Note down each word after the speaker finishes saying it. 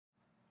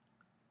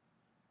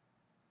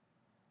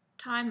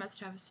Time Must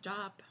Have a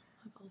Stop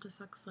of Aldous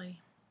Huxley.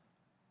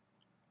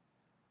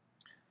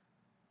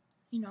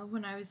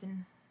 When I was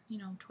in,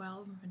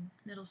 12 in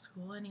middle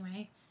school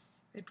anyway,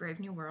 I read Brave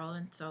New World,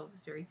 and so it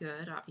was very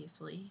good,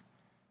 obviously.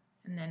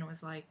 And then it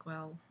was like,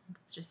 well,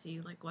 let's just see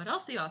what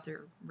else the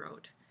author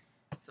wrote.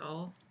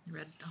 So I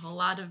read a whole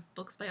lot of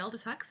books by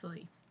Aldous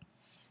Huxley.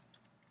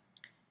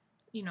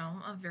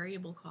 Of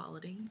variable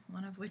quality,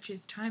 one of which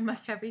is Time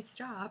Must Have a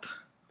Stop,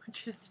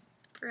 which is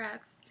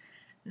perhaps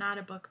not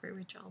a book for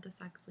which Aldous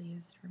Huxley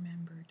is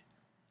remembered,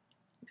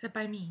 except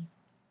by me.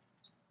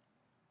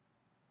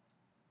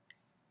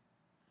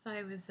 So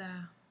I was,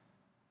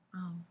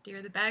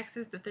 the back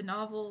says that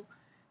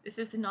this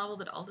is the novel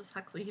that Aldous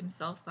Huxley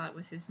himself thought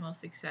was his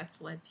most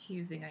successful and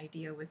fusing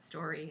idea with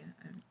story.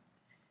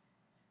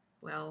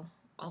 Well,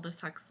 Aldous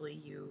Huxley,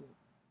 you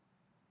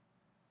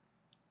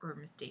were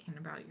mistaken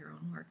about your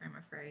own work, I'm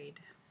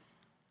afraid.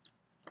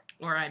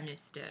 Or I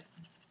missed it.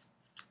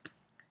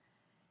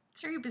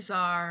 It's very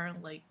bizarre,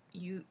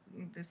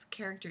 this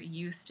character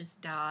Eustace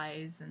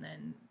dies, and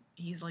then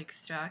he's,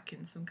 stuck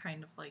in some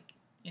kind of,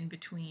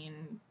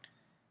 in-between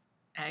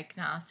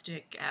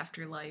agnostic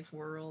afterlife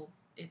world.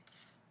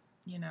 It's,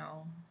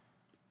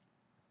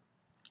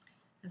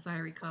 as I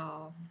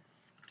recall.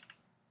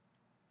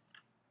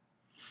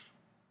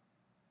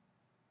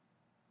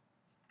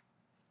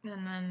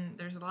 And then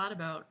there's a lot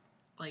about,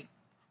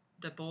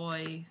 the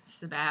boy,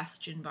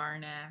 Sebastian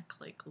Barnack,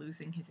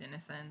 losing his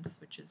innocence,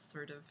 which is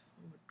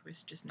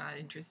was just not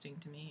interesting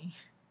to me.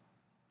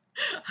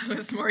 I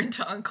was more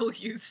into Uncle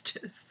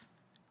Eustace.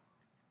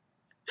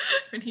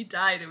 When he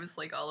died, it was,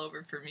 all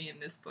over for me in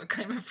this book,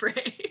 I'm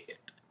afraid.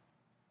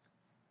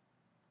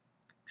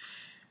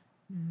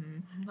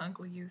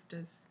 Uncle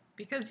Eustace.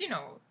 Because,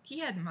 he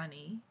had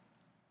money.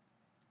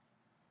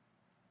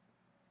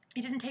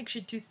 He didn't take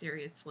shit too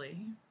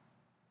seriously.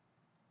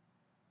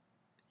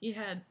 He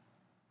had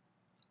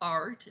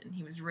art, and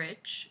he was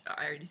rich.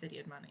 I already said he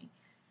had money.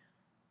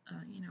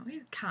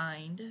 He's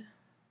kind.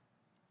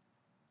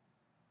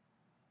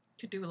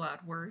 Could do a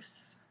lot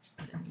worse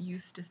than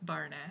Eustace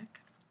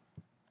Barnack.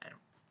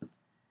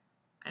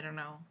 I don't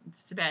know.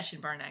 It's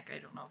Sebastian Barnack. I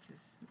don't know if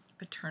he's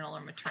paternal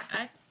or maternal. I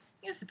think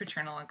it's a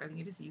paternal uncle. I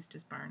think it is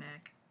Eustace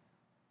Barnack.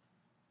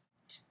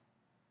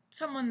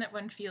 Someone that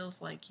one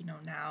feels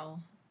now,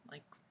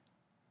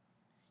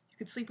 you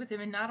could sleep with him,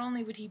 and not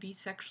only would he be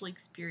sexually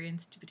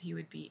experienced, but he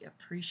would be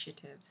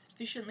appreciative.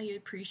 Sufficiently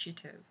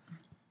appreciative.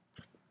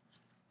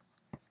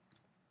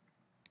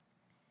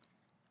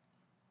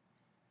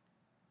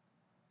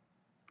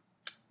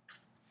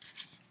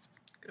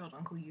 Good old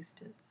Uncle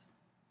Eustace.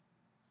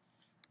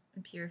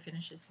 When Pierre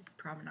finishes his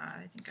promenade,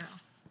 I think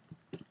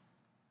I'll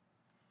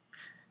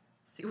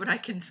see what I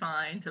can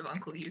find of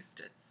Uncle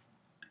Eustace.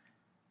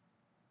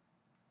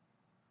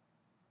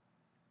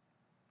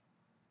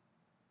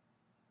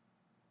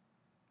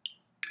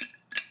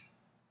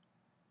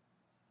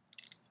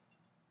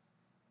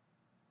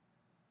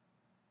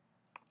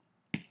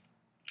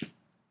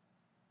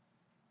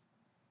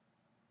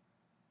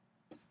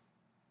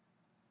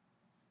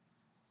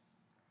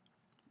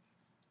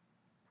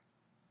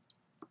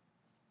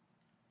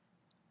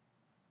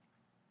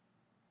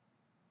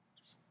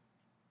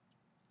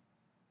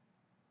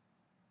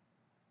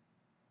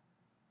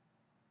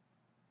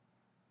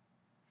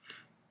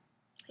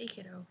 Hey,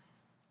 kiddo.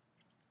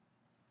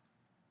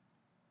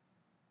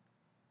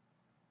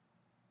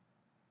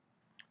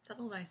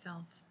 Settle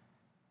thyself.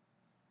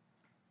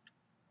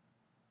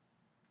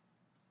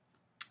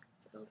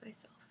 Settle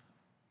thyself.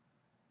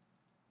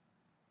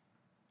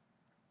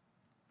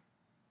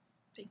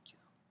 Thank you.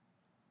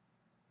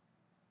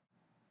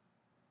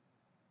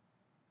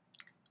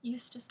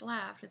 Eustace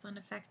laughed with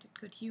unaffected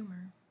good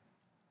humor.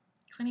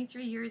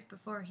 23 years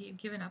before, he had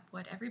given up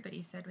what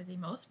everybody said was a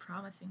most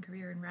promising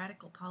career in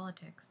radical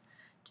politics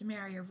to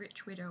marry a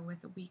rich widow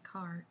with a weak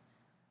heart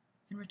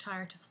and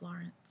retire to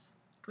Florence.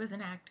 It was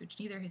an act which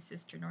neither his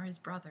sister nor his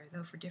brother,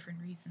 though for different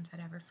reasons, had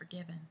ever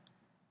forgiven,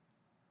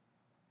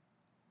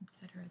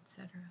 etc.,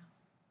 etc.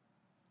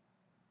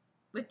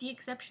 With the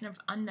exception of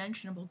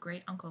unmentionable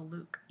great-uncle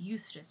Luke,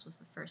 Eustace was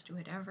the first who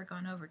had ever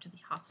gone over to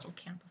the hostile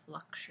camp of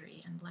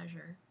luxury and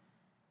leisure.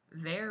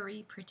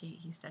 Very pretty,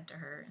 he said to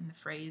her, in the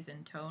phrase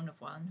and tone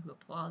of one who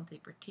applauds a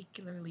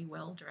particularly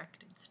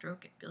well-directed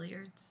stroke at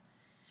billiards.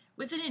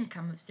 With an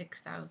income of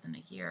 $6,000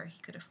 a year, he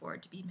could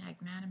afford to be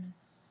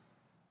magnanimous.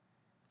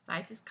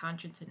 Besides, his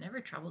conscience had never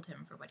troubled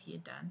him for what he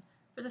had done.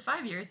 For the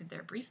 5 years of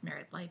their brief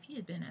married life, he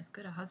had been as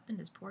good a husband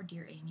as poor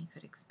dear Amy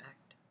could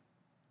expect.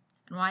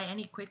 And why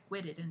any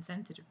quick-witted and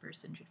sensitive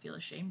person should feel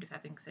ashamed of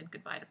having said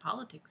goodbye to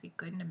politics, he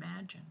couldn't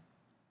imagine.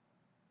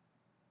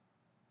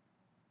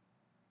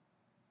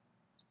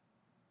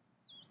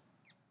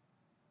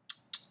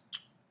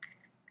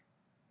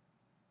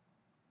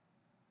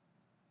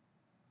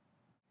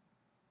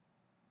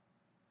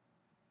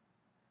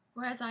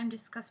 Whereas I'm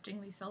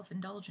disgustingly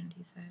self-indulgent,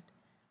 he said.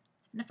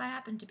 And if I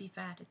happen to be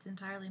fat, it's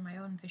entirely my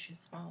own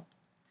vicious fault.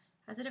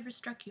 Has it ever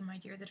struck you, my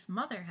dear, that if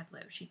Mother had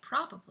lived, she'd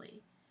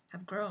probably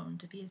have grown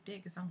to be as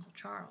big as Uncle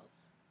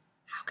Charles?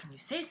 How can you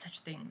say such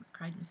things?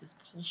 Cried Mrs.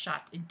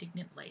 Pulshot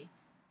indignantly.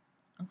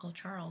 Uncle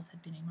Charles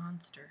had been a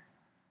monster.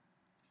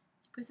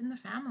 It was in the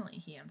family,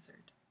 he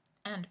answered,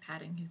 and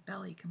patting his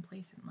belly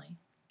complacently.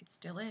 It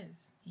still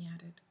is, he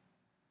added.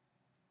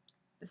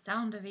 The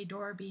sound of a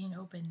door being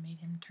opened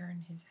made him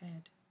turn his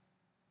head.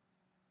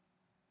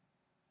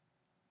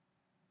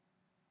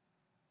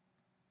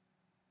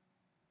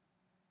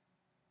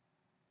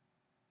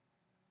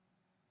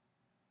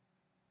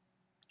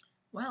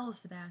 Well,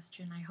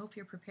 Sebastian, I hope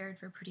you're prepared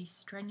for a pretty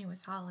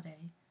strenuous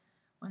holiday.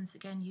 Once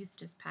again,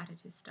 Eustace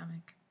patted his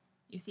stomach.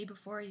 You see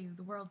before you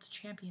the world's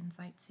champion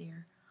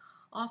sightseer,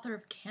 author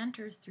of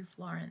Canters Through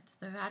Florence,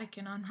 the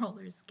Vatican on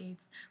roller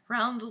skates,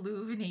 round the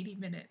Louvre in 80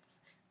 minutes,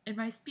 and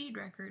my speed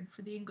record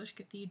for the English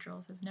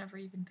cathedrals has never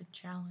even been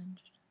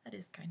challenged. That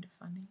is kind of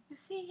funny. You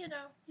see,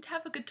 you'd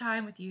have a good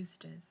time with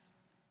Eustace.